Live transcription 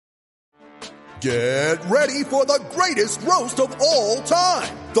Get ready for the greatest roast of all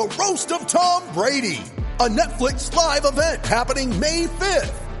time. The Roast of Tom Brady. A Netflix live event happening May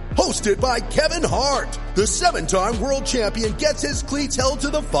 5th. Hosted by Kevin Hart. The 7-time world champion gets his cleats held to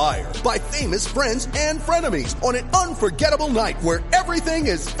the fire by famous friends and frenemies on an unforgettable night where everything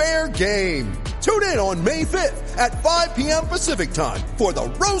is fair game. Tune in on May 5th at 5 p.m. Pacific time for the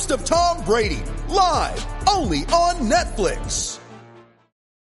Roast of Tom Brady. Live only on Netflix.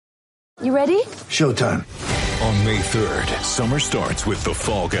 You ready? Showtime. On May 3rd, summer starts with The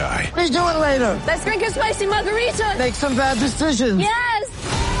Fall Guy. Let's do it later. Let's drink a spicy margarita. Make some bad decisions. Yes.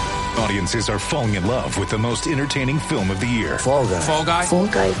 Audiences are falling in love with the most entertaining film of the year. Fall Guy. Fall Guy? Fall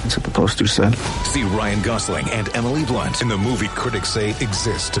Guy. That's what the poster said. See Ryan Gosling and Emily Blunt in the movie critics say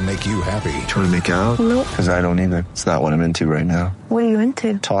exists to make you happy. Trying to make it out? Nope. Because I don't either. It's not what I'm into right now. What are you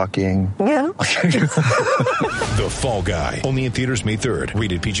into? Talking. Yeah. The Fall Guy. Only in theaters May 3rd.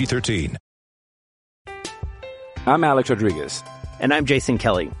 Rated PG-13. I'm Alex Rodriguez. And I'm Jason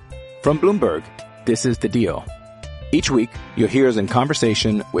Kelly. From Bloomberg, this is The Deal. Each week, you'll hear us in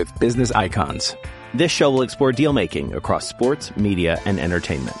conversation with business icons. This show will explore deal-making across sports, media, and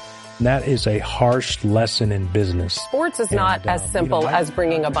entertainment. That is a harsh lesson in business. Sports is not as simple as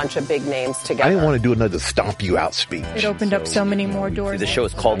bringing a bunch of big names together. I didn't want to do another stomp you out speech. It opened up so many more doors. The show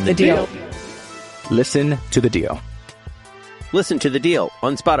is called The Deal. Listen to The Deal. Listen to The Deal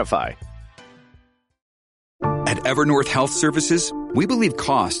on Spotify. At Evernorth Health Services, we believe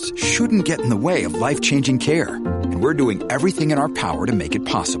costs shouldn't get in the way of life-changing care, and we're doing everything in our power to make it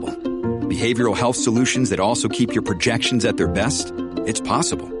possible. Behavioral health solutions that also keep your projections at their best? It's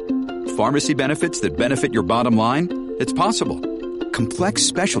possible. Pharmacy benefits that benefit your bottom line? It's possible. Complex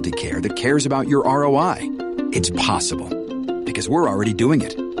specialty care that cares about your ROI? It's possible. Because we're already doing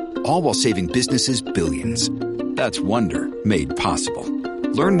it. All while saving businesses billions. That's Wonder made possible.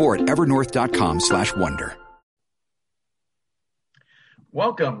 Learn more at evernorth.com/wonder.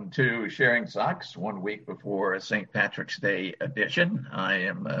 Welcome to Sharing Sox, 1 week before St. Patrick's Day edition. I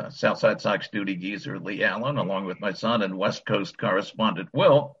am Southside Sox duty geezer Lee Allen, along with my son and West Coast correspondent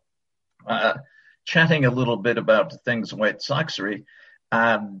Will, chatting a little bit about things White Soxery.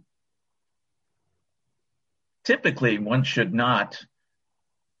 Typically, one should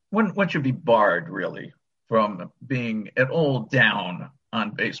be barred, really, from being at all down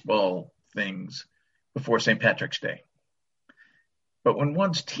on baseball things before St. Patrick's Day. But when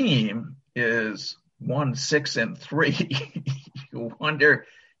one's team is 1-6-3, you wonder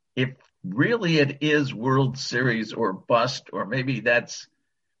if really it is World Series or bust, or maybe that's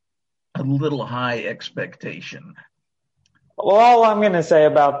a little high expectation. Well, all I'm going to say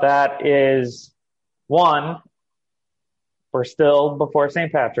about that is, one, we're still before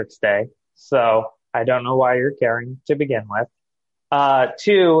St. Patrick's Day, so I don't know why you're caring to begin with.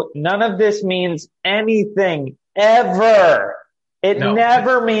 Two, none of this means anything ever. It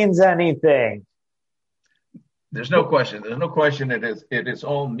never means anything. There's no question. There's no question it is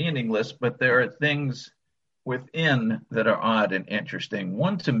all meaningless, but there are things within that are odd and interesting.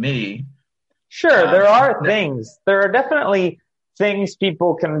 One to me. Sure, there are things. There are definitely things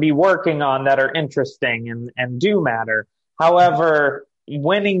people can be working on that are interesting and do matter. However,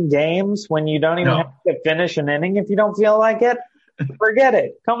 winning games when you don't even have to finish an inning if you don't feel like it, forget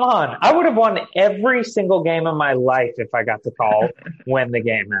it. Come on. I would have won every single game of my life if I got to call when the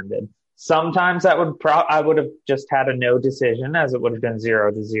game ended. Sometimes I would have just had a no decision, as it would have been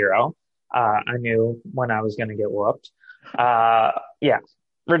 0-0. I knew when I was going to get whooped.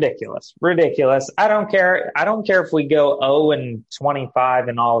 Ridiculous. I don't care. I don't care if we go 0-25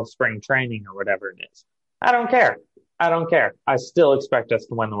 in all of spring training or whatever it is. I don't care. I still expect us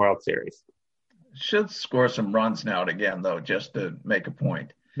to win the World Series. Should score some runs now and again, though, just to make a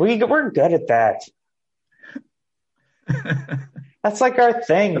point. We're good at that. That's like our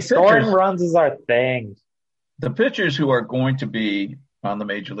thing. Scoring runs is our thing. The pitchers who are going to be on the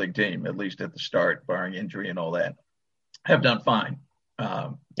major league team, at least at the start, barring injury and all that, have done fine.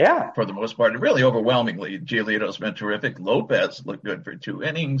 For the most part, really overwhelmingly. Giolito's been terrific. Lopez looked good for 2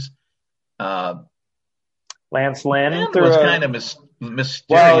 innings. Lance Lynn was kind of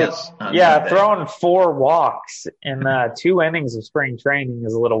mysterious. Throwing 4 walks in 2 innings of spring training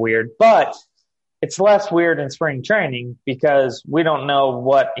is a little weird, but it's less weird in spring training because we don't know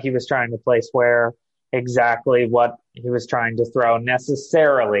what he was trying to place where, exactly what he was trying to throw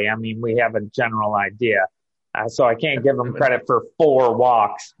necessarily. I mean, we have a general idea. So I can't give him credit for 4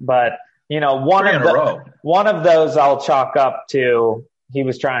 walks, but one of those I'll chalk up to he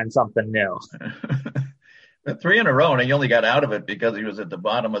was trying something new. But 3 in a row, and he only got out of it because he was at the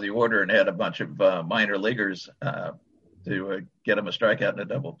bottom of the order and had a bunch of minor leaguers to get him a strikeout and a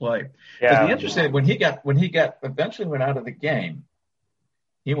double play. Yeah. But the interesting when he got eventually went out of the game,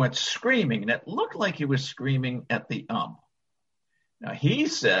 he went screaming, and it looked like he was screaming at the ump. Now he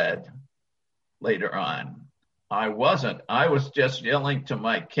said later on, I wasn't. I was just yelling to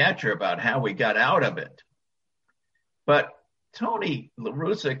my catcher about how we got out of it. But Tony La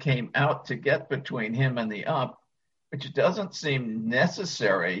Russa came out to get between him and the ump, which doesn't seem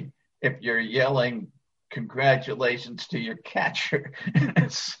necessary if you're yelling congratulations to your catcher.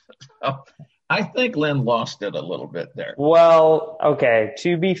 So I think Lynn lost it a little bit there. Well, okay,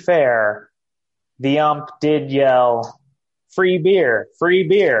 to be fair, the ump did yell, free beer,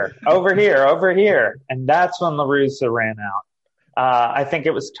 over here. And that's when La Russa ran out. I think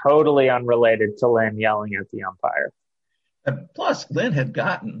it was totally unrelated to Lynn yelling at the umpire. And plus, Lynn had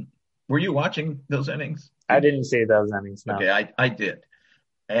were you watching those innings? I didn't see those innings, no. Okay, I did.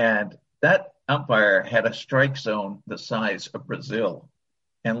 And that umpire had a strike zone the size of Brazil.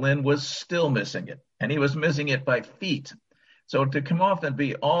 And Lynn was still missing it. And he was missing it by feet. So to come off and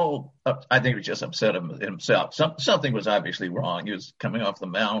be all up, I think he was just upset himself. Something was obviously wrong. He was coming off the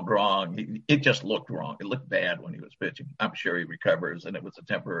mound wrong. It just looked wrong. It looked bad when he was pitching. I'm sure he recovers and it was a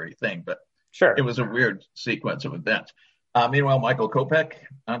temporary thing, but sure, it was a weird sequence of events. Meanwhile, Michael Kopech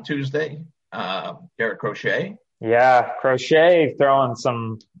on Tuesday, Garrett Crochet. Yeah, Crochet throwing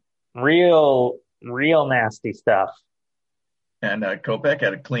some real nasty stuff. And Kopech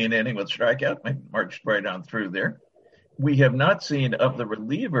had a clean inning with strikeout. Marched right on through there. We have not seen of the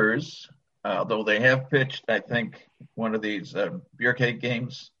relievers, though they have pitched, I think, one of these beer cake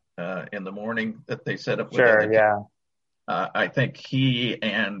games in the morning that they set up. Sure, yeah. I think he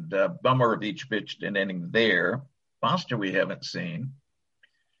and Bummer have each pitched an inning there. Foster we haven't seen.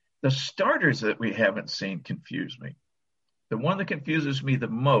 The starters that we haven't seen confuse me. The one that confuses me the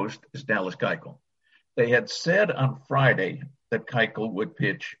most is Dallas Keuchel. They had said on Friday that Keuchel would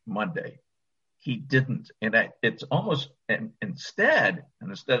pitch Monday. He didn't. And it's almost, and instead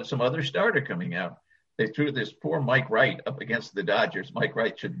of some other starter coming out, they threw this poor Mike Wright up against the Dodgers. Mike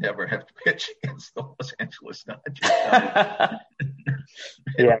Wright should never have to pitch against the Los Angeles Dodgers.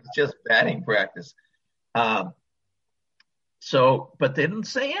 It was just batting practice. But they didn't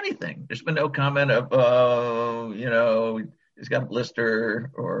say anything. There's been no comment of, he's got a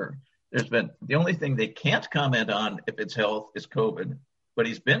blister, or the only thing they can't comment on if it's health is COVID. But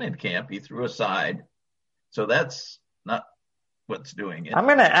he's been in camp. He threw a side. So that's not what's doing it. I'm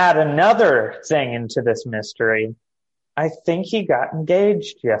going to add another thing into this mystery. I think he got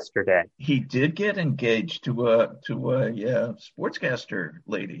engaged yesterday. He did get engaged to a sportscaster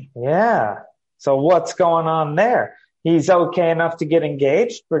lady. Yeah. So what's going on there? He's okay enough to get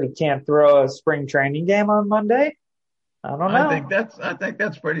engaged, but he can't throw a spring training game on Monday? I don't know. I think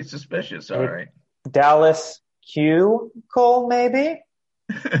that's pretty suspicious. All right. Dallas Q. Cole, maybe?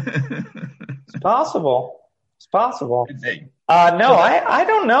 It's possible. I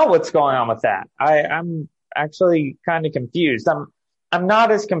don't know what's going on with that. I'm actually kind of confused. I'm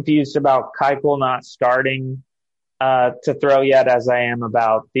not as confused about Keuchel not starting to throw yet as I am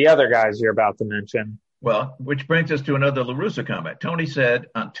about the other guys you're about to mention. Well, which brings us to another La Russa comment. Tony said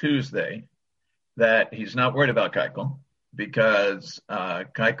on Tuesday that he's not worried about Keuchel because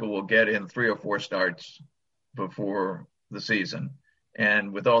Keuchel will get in 3 or 4 starts before the season.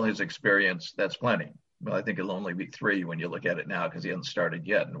 And with all his experience, that's plenty. Well, I think it'll only be 3 when you look at it now because he hasn't started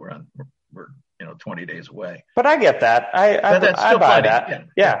yet, and we're 20 days away. But I get that. I buy that.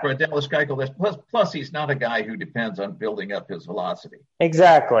 Yeah. For a Dallas Keuchel, plus he's not a guy who depends on building up his velocity.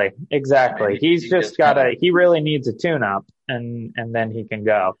 Exactly. I mean, he really needs a tune-up, and then he can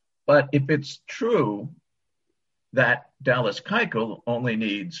go. But if it's true that Dallas Keuchel only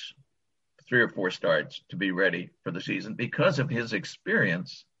needs 3 or 4 starts to be ready for the season because of his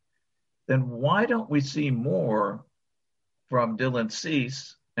experience, then why don't we see more from Dylan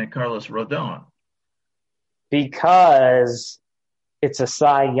Cease and Carlos Rodon? Because it's a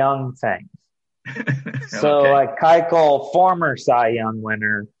Cy Young thing. So Okay. like Keuchel, former Cy Young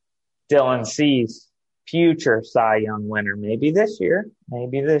winner, Dylan Cease, future Cy Young winner, maybe this year.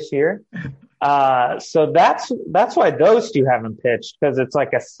 So that's why those two haven't pitched, because it's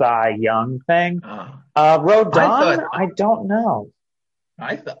like a Cy Young thing. Rodon, I don't know.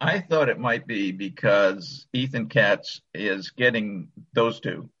 I thought it might be because Ethan Katz is getting those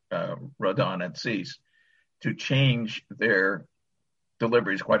two, Rodon and Cease, to change their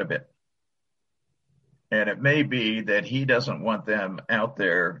deliveries quite a bit. And it may be that he doesn't want them out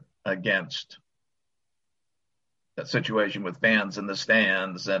there against a situation with fans in the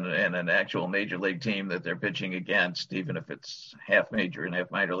stands and an actual major league team that they're pitching against, even if it's half major and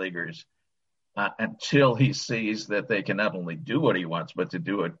half minor leaguers. until he sees that they can not only do what he wants, but to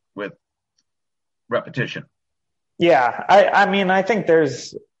do it with repetition. Yeah, I mean, I think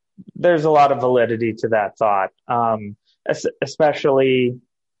there's a lot of validity to that thought, especially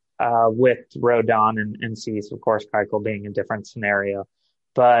with Rodon and Cease, of course, Keuchel being a different scenario.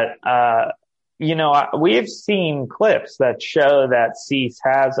 But, we've seen clips that show that Cease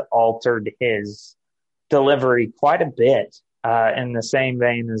has altered his delivery quite a bit in the same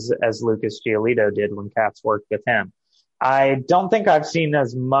vein as Lucas Giolito did when Cats worked with him. I don't think I've seen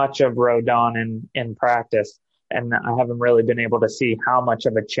as much of Rodon in practice, and I haven't really been able to see how much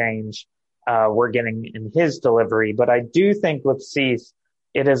of a change we're getting in his delivery. But I do think with Cease,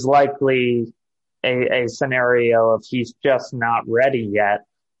 it is likely a scenario of he's just not ready yet.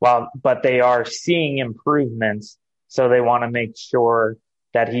 But they are seeing improvements, so they want to make sure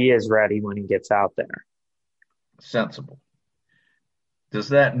that he is ready when he gets out there. Sensible. Does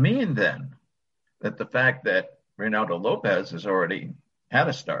that mean then that the fact that Reynaldo Lopez has already had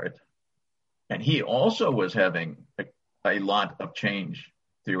a start, and he also was having a lot of change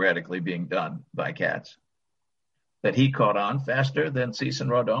theoretically being done by Cats, that he caught on faster than Cease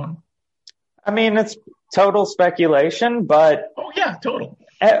and Rodon? I mean, it's total speculation, but... Oh, yeah, total.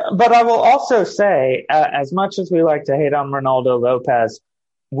 But I will also say, as much as we like to hate on Reynaldo Lopez,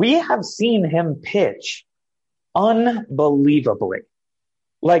 we have seen him pitch unbelievably.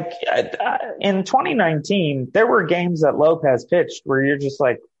 Like, in 2019, there were games that Lopez pitched where you're just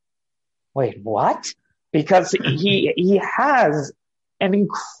like, wait, what? Because he has an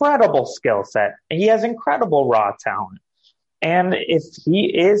incredible skill set. He has incredible raw talent. And if he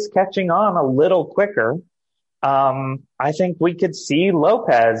is catching on a little quicker, I think we could see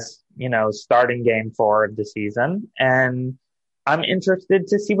Lopez, starting game 4 of the season. And I'm interested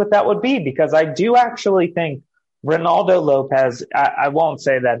to see what that would be, because I do actually think Reynaldo Lopez, I won't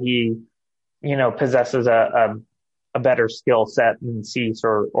say that he, possesses a better skill set than Cease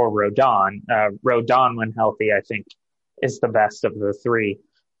or Rodon. Rodon, when healthy, I think is the best of the three.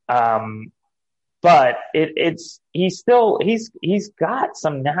 But he's got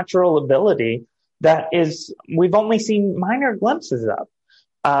some natural ability that we've only seen minor glimpses of.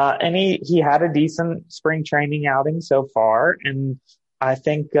 And he had a decent spring training outing so far. And I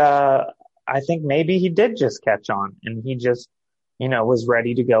think maybe he did just catch on, and he just, was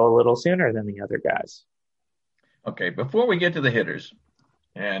ready to go a little sooner than the other guys. Okay. Before we get to the hitters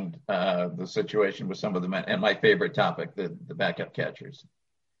and the situation with some of them, and my favorite topic, the backup catchers,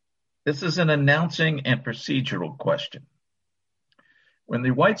 this is an announcing and procedural question. When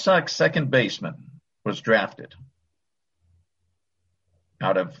the White Sox second baseman was drafted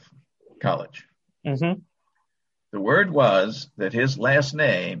out of college, mm-hmm. the word was that his last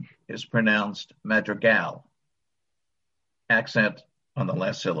name is pronounced Madrigal, accent on the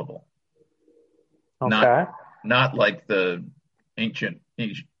last syllable. Okay. Not like the ancient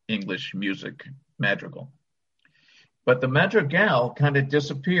English music madrigal. But the Madrigal kind of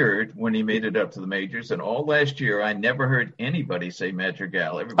disappeared when he made it up to the majors. And all last year, I never heard anybody say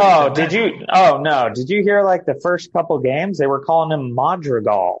Madrigal. Did you? Oh, no. Did you hear the first couple games? They were calling him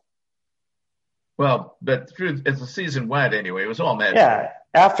Madrigal. Well, but as the season went anyway, it was all Madrigal. Yeah,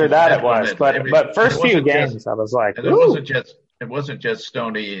 after that it was. But first few games, I was like, it wasn't just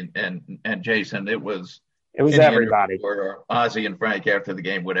Stoney and Jason. It was everybody. Or Ozzie and Frank after the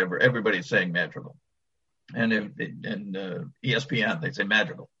game, whatever. Everybody's saying Madrigal. And in ESPN, they say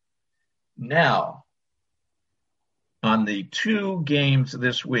Madrigal. Now, on the 2 games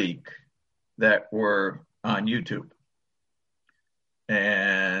this week that were on YouTube,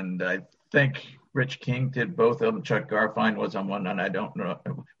 and I think Rich King did both of them. Chuck Garfien was on one, and I don't know.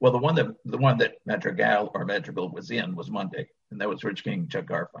 Well, the one that Madrigal was in was Monday, and that was Rich King, Chuck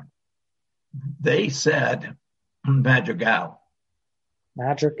Garfien. They said Madrigal.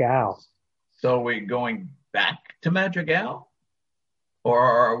 Madrigal. So are we going back to Madrigal, or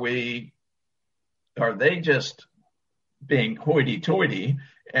are they just being hoity-toity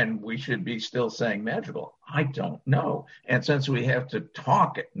and we should be still saying Madrigal? I don't know. And since we have to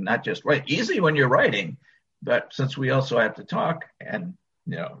talk, not just write, easy when you're writing, but since we also have to talk, and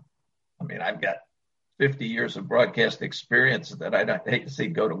I've got 50 years of broadcast experience that I'd hate to see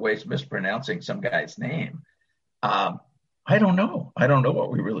go to waste mispronouncing some guy's name. I don't know. I don't know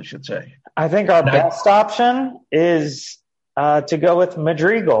what we really should say. I think our best option is to go with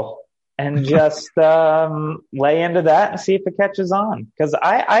Madrigal and just lay into that and see if it catches on. Because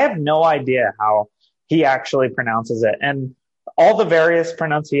I have no idea how he actually pronounces it. And all the various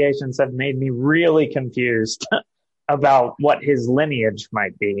pronunciations have made me really confused about what his lineage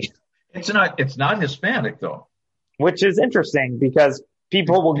might be. It's not Hispanic, though. Which is interesting because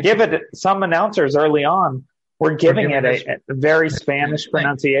people will give it, some announcers early on were giving it a very Spanish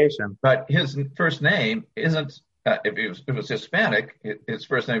pronunciation. But his first name isn't, if it was Hispanic, his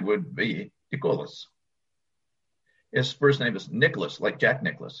first name would be Nicolas. His first name is Nicholas, like Jack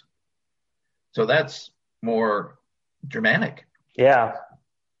Nicklaus. So that's more Germanic. Yeah.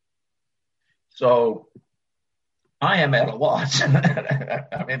 So I am at a loss.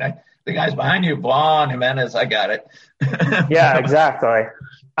 I mean, the guys behind you, Vaughn, Jimenez, I got it. Yeah, exactly.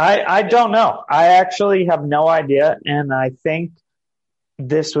 I don't know. I actually have no idea. And I think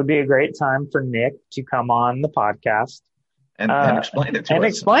this would be a great time for Nick to come on the podcast. And explain it to us. And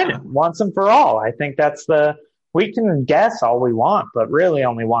explain it once and for all. I think that's we can guess all we want, but really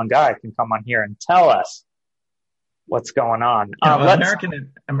only one guy can come on here and tell us what's going on.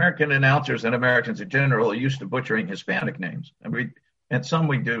 American announcers and Americans in general are used to butchering Hispanic names. And some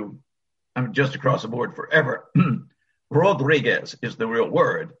we do, just across the board forever. Rodriguez is the real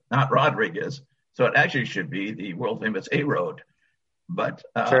word, not Rodriguez. So it actually should be the world famous A-Road. But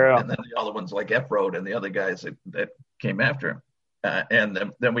and then the other ones like F-Road and the other guys that came after him.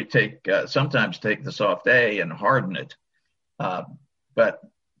 And then we sometimes take the soft A and harden it. But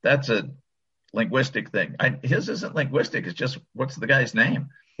that's a linguistic thing. His isn't linguistic. It's just, what's the guy's name?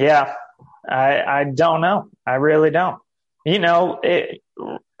 Yeah, I don't know. I really don't.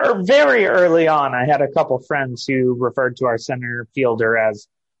 Very early on, I had a couple friends who referred to our center fielder as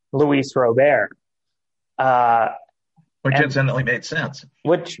Luis Robert. Which incidentally made sense.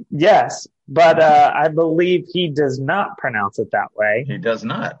 Yes, but I believe he does not pronounce it that way. He does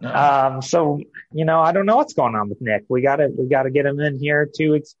not. No. So I don't know what's going on with Nick. We gotta get him in here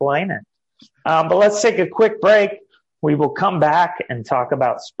to explain it. But let's take a quick break. We will come back and talk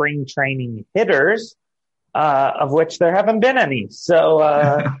about spring training hitters, of which there haven't been any.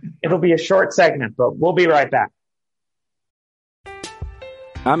 So it'll be a short segment, but we'll be right back.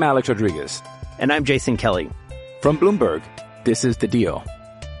 I'm Alex Rodriguez. And I'm Jason Kelly. From Bloomberg, this is The Deal.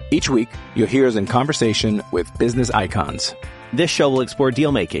 Each week, you'll hear us in conversation with business icons. This show will explore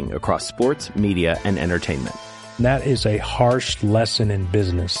deal-making across sports, media, and entertainment. That is a harsh lesson in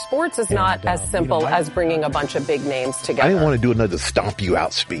business. Sports is not as simple as bringing a bunch of big names together. I didn't want to do another stomp you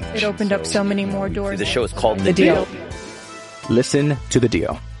out speech. It opened up so many more doors. The show is called The Deal. Listen to The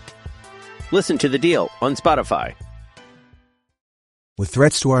Deal. Listen to The Deal on Spotify. With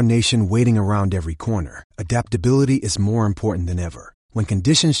threats to our nation waiting around every corner, adaptability is more important than ever. When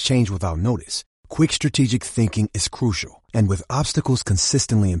conditions change without notice, quick strategic thinking is crucial. And with obstacles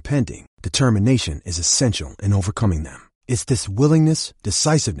consistently impending, determination is essential in overcoming them. It's this willingness,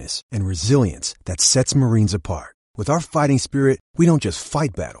 decisiveness, and resilience that sets Marines apart. With our fighting spirit, we don't just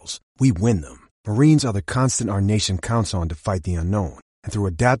fight battles, we win them. Marines are the constant our nation counts on to fight the unknown. And through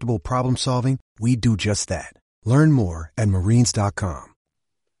adaptable problem solving, we do just that. Learn more at Marines.com.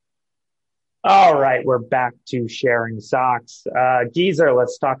 All right, we're back to sharing socks. Geezer,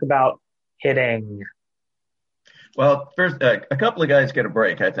 let's talk about hitting. Well, first, a couple of guys get a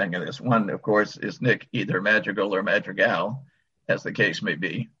break, I think, in this. One, of course, is Nick, either Madrigal or Madrigal, as the case may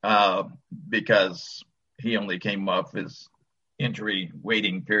be, because he only came off his injury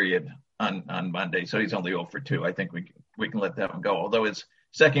waiting period on Monday, so he's only 0 for 2. I think we can let that one go. Although his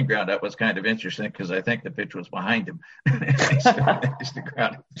second ground up was kind of interesting because I think the pitch was behind him. He's the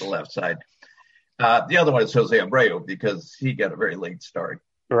ground to the left side. The other one is Jose Abreu because he got a very late start.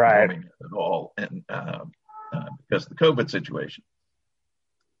 Right. At all, and because of the COVID situation.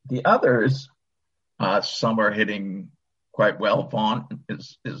 The others, some are hitting quite well. Vaughn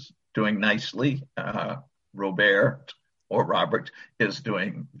is doing nicely. Robert is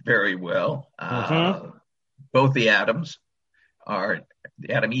doing very well. Both the Adames are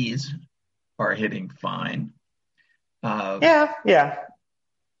hitting fine.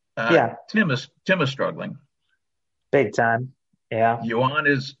 Tim is struggling. Big time. Yeah. Yuan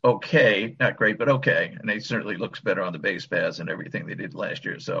is okay, not great, but okay. And he certainly looks better on the base paths and everything they did last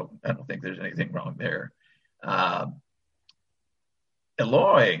year. So I don't think there's anything wrong there.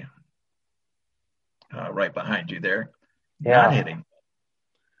 Eloy, right behind you there, not hitting.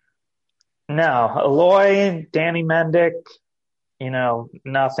 No, Eloy, Danny Mendick,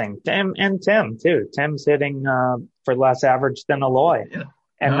 nothing. Tim too. Tim's hitting for less average than Eloy. Yeah.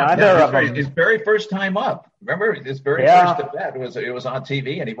 And neither of them. His very first time up. Remember, his very first at bat it was on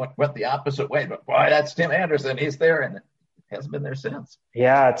TV, and he went the opposite way. But boy, that's Tim Anderson. He's there, and hasn't been there since.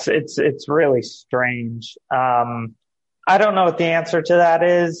 Yeah, it's really strange. I don't know what the answer to that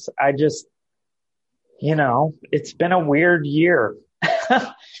is. I just, it's been a weird year.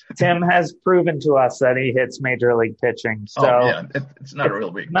 Tim has proven to us that he hits major league pitching. So it's not a real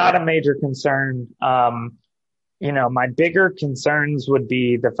big not a major concern. my bigger concerns would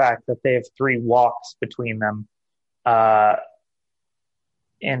be the fact that they have 3 walks between them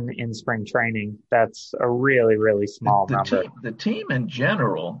in spring training. That's a really, really small number. The team in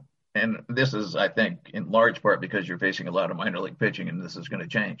general, and this is, I think, in large part because you're facing a lot of minor league pitching, and this is going to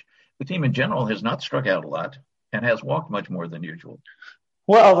change. The team in general has not struck out a lot and has walked much more than usual.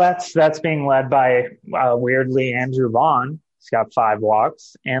 Well, that's being led by, weirdly, Andrew Vaughn. He's got 5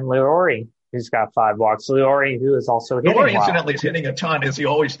 walks, and Leury, who's got 5 walks. Leury, who is also hitting Leury, well. incidentally, is hitting a ton, as he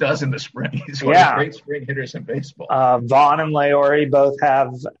always does in the spring. He's one of the great spring hitters in baseball. Vaughn and Leury both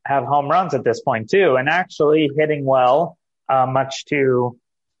have home runs at this point, too, and actually hitting well, much to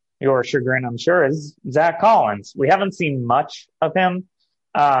your chagrin, I'm sure, is Zach Collins. We haven't seen much of him.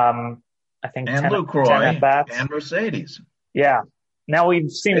 I think and 10 Lucroy at-bats. And Mercedes. Yeah. Now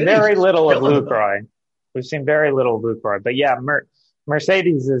we've seen very little of Lucroy. We've seen very little of Lucroy. But yeah,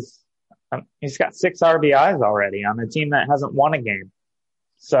 Mercedes is he's got 6 RBIs already on a team that hasn't won a game.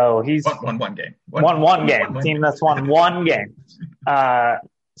 So he's won one game. One game. Team that's won 1 game.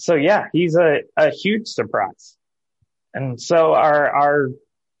 So yeah, he's a huge surprise. And so our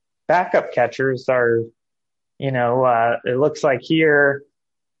backup catchers are, it looks like here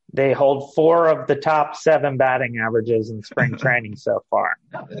they hold 4 of the top 7 batting averages in spring training so far.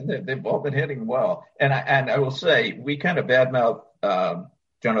 They've all been hitting well. And I will say, we kind of badmouthed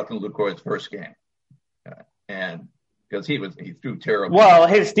Jonathan Lucroy's first game. And because he threw terribly. Well,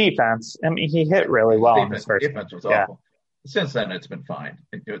 his defense, I mean, he hit really well in his first game. Defense was awful. Since then, it's been fine.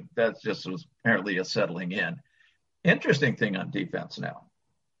 That just was apparently a settling in. Interesting thing on defense now,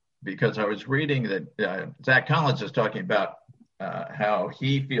 because I was reading that Zach Collins is talking about how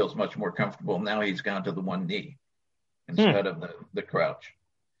he feels much more comfortable now he's gone to the one knee instead of the crouch.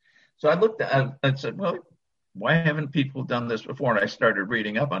 So I looked at I said, well, why haven't people done this before? And I started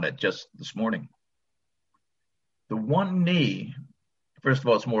reading up on it just this morning. The one knee, first of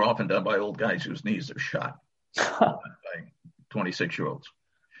all, it's more often done by old guys whose knees are shot by 26-year-olds.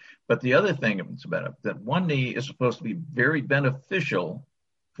 But the other thing it's about that one knee is supposed to be very beneficial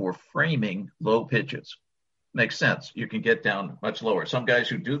for framing low pitches. Makes sense. You can get down much lower. Some guys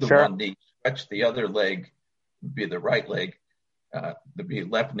who do the one knee stretch the other leg, be the right leg, the be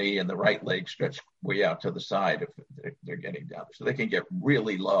left knee and the right leg stretch way out to the side if they're getting down. So they can get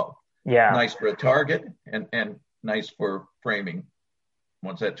really low. Yeah. Nice for a target and nice for framing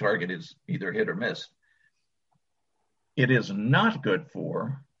once that target is either hit or miss. It is not good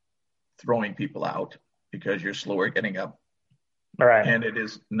for throwing people out because you're slower getting up. Right. And it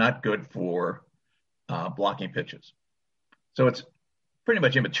is not good for blocking pitches. So it's pretty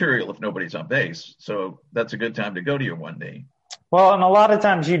much immaterial if nobody's on base. So that's a good time to go to your one knee. Well, and a lot of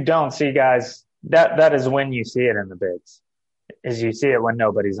times you don't see guys, that is when you see it in the bigs, is you see it when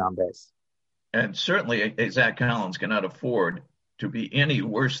nobody's on base. And certainly Zach Collins cannot afford to be any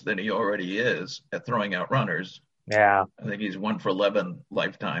worse than he already is at throwing out runners. Yeah. I think he's 1 for 11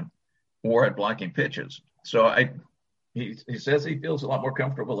 lifetime or at blocking pitches. So he says he feels a lot more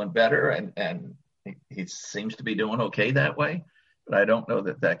comfortable and better and he seems to be doing okay that way, but I don't know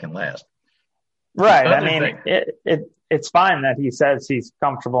that can last. Right. I mean, it's fine that he says he's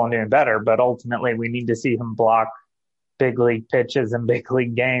comfortable and doing better, but ultimately we need to see him block big league pitches and big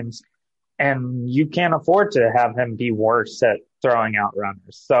league games. And you can't afford to have him be worse at throwing out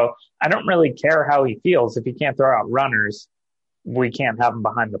runners. So I don't really care how he feels. If he can't throw out runners, we can't have him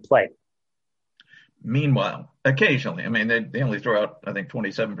behind the plate. Meanwhile, occasionally, I mean, they only throw out, I think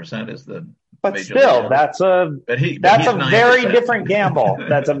 27% is the. But still, that's a very different gamble.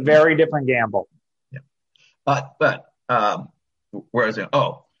 That's a very different gamble. Yeah. But where is it?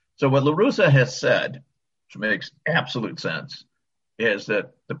 Oh, so what La Russa has said, which makes absolute sense, is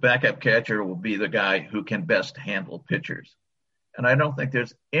that the backup catcher will be the guy who can best handle pitchers. And I don't think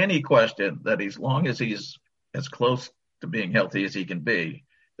there's any question that as long as he's as close to being healthy as he can be,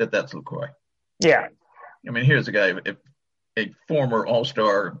 that's Lucroy. Yeah. I mean, here's a guy, a former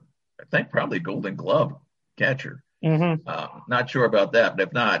all-star, I think probably Golden Glove catcher. Mm-hmm. Not sure about that, but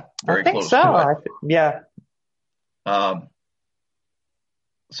if not, very close so. to it. Yeah.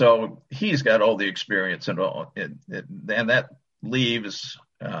 So he's got all the experience and all, and that leaves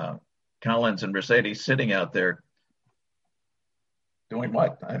Collins and Mercedes sitting out there doing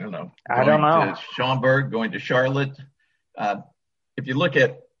what? I don't know. I don't know. Going to Schaumburg, going to Charlotte. If you look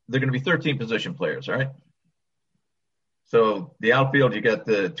at, they're going to be 13 position players, right? So the outfield, you got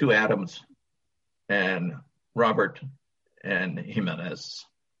the 2 Adams and Robert and Jimenez.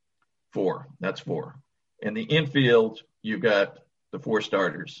 4. That's 4. In the infield, you've got the 4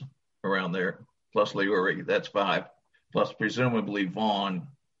 starters around there, plus Leury. That's 5. Plus presumably Vaughn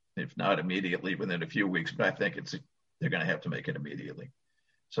if not immediately, within a few weeks. But I think they're going to have to make it immediately.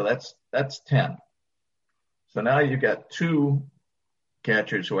 So that's 10. So now you've got 2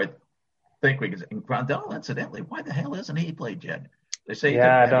 catchers who I think we can. And Grandal, incidentally, why the hell isn't he played yet? They say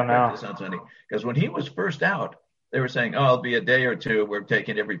I don't know. Because when he was first out, they were saying, "Oh, it'll be a day or two. We're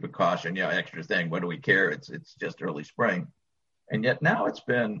taking every precaution, extra thing. What do we care? It's just early spring." And yet now it's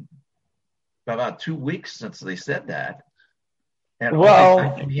been about 2 weeks since they said that. And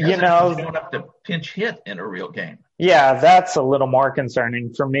he shown up to pinch hit in a real game. Yeah, that's a little more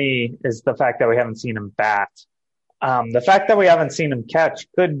concerning for me is the fact that we haven't seen him bat. The fact that we haven't seen him catch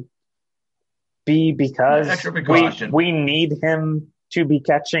could be because we need him to be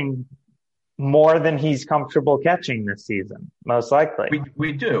catching more than he's comfortable catching this season, most likely.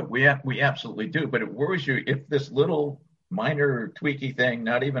 We do. We absolutely do. But it worries you if this little minor tweaky thing,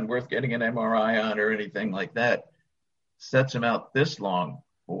 not even worth getting an MRI on or anything like that, sets him out this long.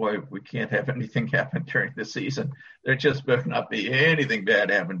 Boy, we can't have anything happen during the season. There just better not be anything bad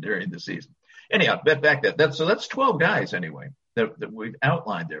happen during the season. Anyhow, back that. So that's 12 guys anyway that we've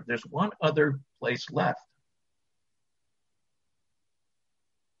outlined there. There's one other place left.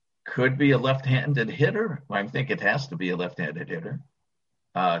 Could be a left-handed hitter. I think it has to be a left-handed hitter.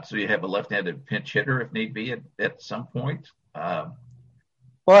 So you have a left-handed pinch hitter if need be at some point. Well,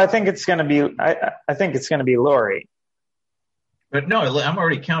 I think it's going to be. I think it's going to be Laurie. But no, I'm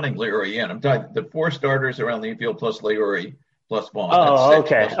already counting Leary in. I'm talking the 4 starters around the infield plus Leary plus Vaughn. Oh, that's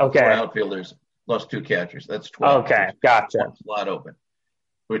 6, okay. 4 outfielders plus 2 catchers. That's 12. Okay, gotcha. One slot open,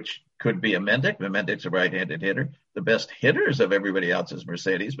 which could be a Mendick. Mendick's a right-handed hitter. The best hitters of everybody else is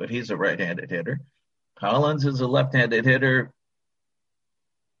Mercedes, but he's a right-handed hitter. Collins is a left-handed hitter.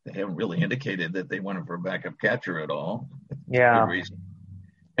 They haven't really indicated that they want him for a backup catcher at all. Yeah. Good reason.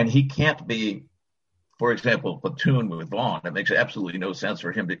 And he can't be, for example, platoon with Vaughn. It makes absolutely no sense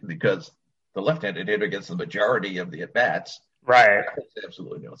for him because the left-handed hitter gets the majority of the at-bats. Right. That makes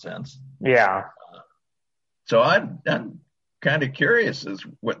absolutely no sense. Yeah. So I'm kind of curious as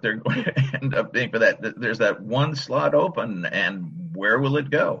what they're going to end up being for that. There's that one slot open, and where will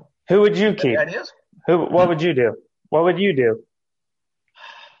it go? Who would you keep? That is. What would you do? What would you do?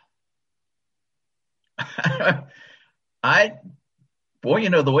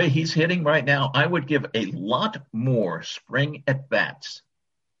 The way he's hitting right now, I would give a lot more spring at bats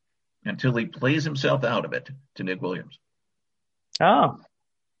until he plays himself out of it to Nick Williams. Oh.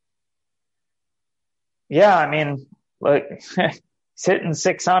 Yeah, I mean, look, he's hitting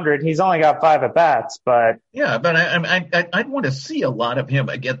 600. He's only got 5 at bats, but yeah, but I'd want to see a lot of him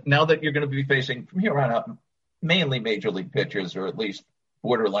again now that you're going to be facing from here on out mainly major league pitchers or at least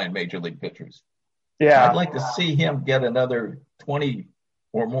borderline major league pitchers. Yeah, I'd like to see him get another 20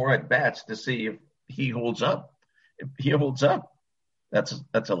 or more at bats to see if he holds up. If he holds up, that's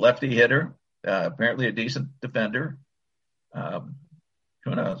a lefty hitter, apparently a decent defender.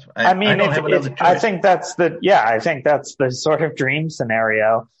 Who knows? I think that's the sort of dream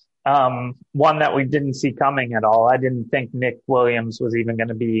scenario. One that we didn't see coming at all. I didn't think Nick Williams was even going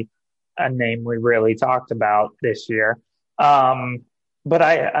to be a name we really talked about this year. But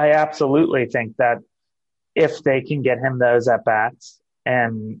I absolutely think that if they can get him those at bats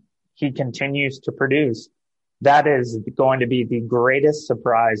and he continues to produce, that is going to be the greatest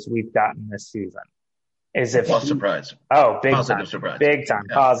surprise we've gotten this season. Surprise. Oh, big positive time. Surprise. Big time.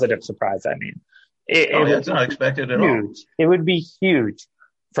 Yeah. Positive surprise. I mean, it's not expected at all. It would be huge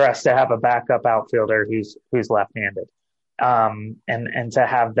for us to have a backup outfielder who's left-handed, and to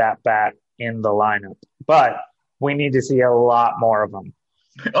have that bat in the lineup. But we need to see a lot more of them.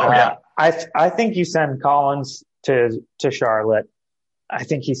 Oh yeah. I think you send Collins to Charlotte. I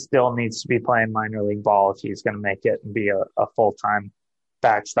think he still needs to be playing minor league ball if he's going to make it and be a full-time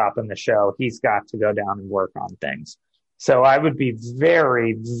backstop in the show. He's got to go down and work on things. So I would be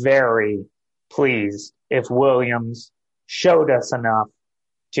very, very pleased if Williams showed us enough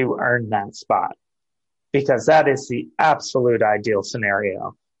to earn that spot, because that is the absolute ideal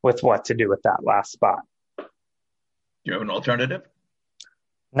scenario with what to do with that last spot. Do you have an alternative?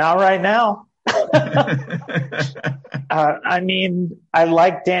 Not right now. I mean, I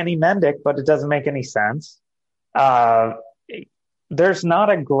like Danny Mendick, but it doesn't make any sense. There's not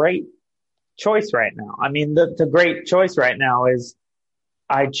a great choice right now. I mean, the great choice right now is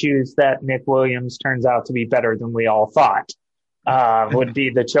I choose that Nick Williams turns out to be better than we all thought would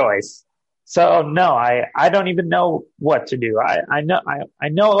be the choice. So no, I don't even know what to do. I know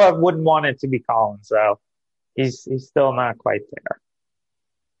I wouldn't want it to be Collins, though. He's still not quite there.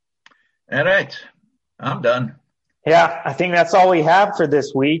 All right. I'm done. Yeah, I think that's all we have for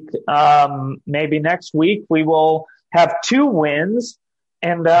this week. Maybe next week we will have 2 wins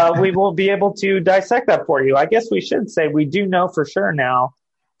And we will be able to dissect that for you. I guess we should say we do know for sure now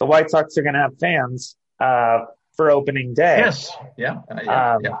the White Sox are going to have fans for opening day. Yes. Yeah.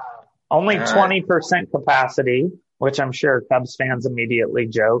 Only 20% capacity, which I'm sure Cubs fans immediately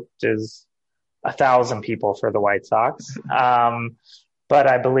joked is 1,000 people for the White Sox. But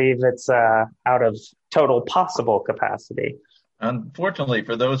I believe it's out of total possible capacity. Unfortunately,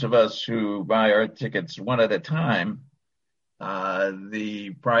 for those of us who buy our tickets one at a time,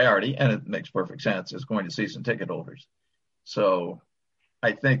 the priority, and it makes perfect sense, is going to season ticket holders. So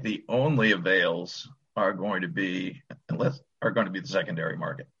I think the only avails are going to be the secondary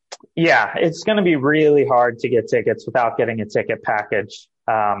market. Yeah, it's going to be really hard to get tickets without getting a ticket package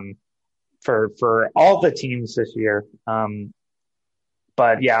for all the teams this year.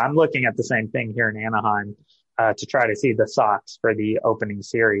 But yeah, I'm looking at the same thing here in Anaheim to try to see the Sox for the opening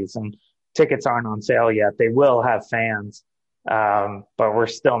series. And tickets aren't on sale yet. They will have fans, but we're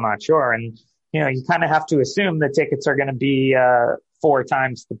still not sure. And, you kind of have to assume the tickets are going to be 4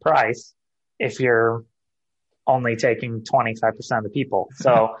 times the price if you're only taking 25% of the people.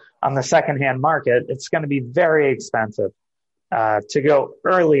 So on the secondhand market, it's going to be very expensive to go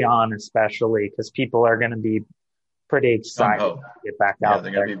early on, especially because people are going to be pretty excited to get back out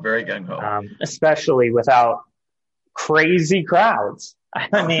there. They're going to be very gung-ho. Especially without crazy crowds.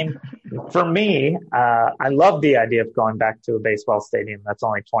 I mean, for me, I love the idea of going back to a baseball stadium that's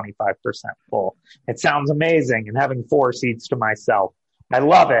only 25% full. It sounds amazing, and having 4 seats to myself. I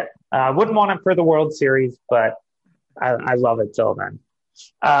love it. I wouldn't want it for the World Series, but I love it till then.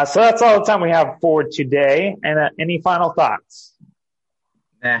 So that's all the time we have for today. And any final thoughts?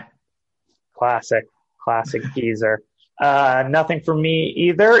 Nah. Classic geezer. Nothing for me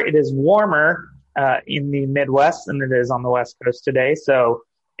either. It is warmer in the Midwest than it is on the West Coast today. So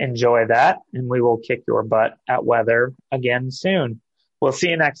enjoy that, and we will kick your butt at weather again soon. We'll see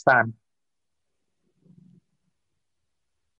you next time.